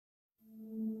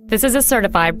This is a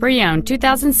certified pre-owned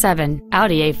 2007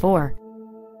 Audi A4.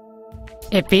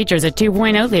 It features a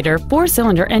 2.0-liter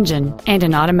four-cylinder engine and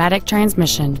an automatic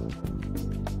transmission.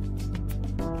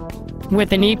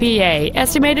 With an EPA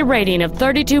estimated rating of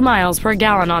 32 miles per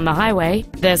gallon on the highway,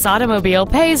 this automobile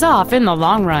pays off in the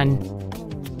long run.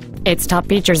 Its top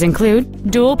features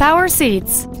include dual power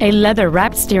seats, a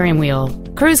leather-wrapped steering wheel,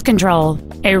 cruise control,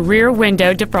 a rear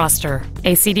window defroster,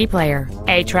 a CD player,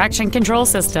 a traction control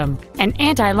system, an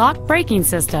anti-lock braking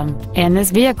system, and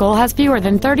this vehicle has fewer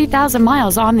than 30,000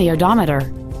 miles on the odometer.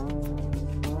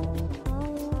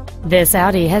 This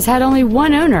Audi has had only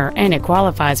one owner and it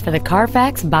qualifies for the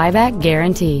Carfax buyback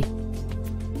guarantee.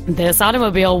 This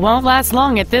automobile won't last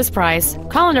long at this price.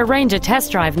 Call and arrange a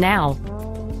test drive now.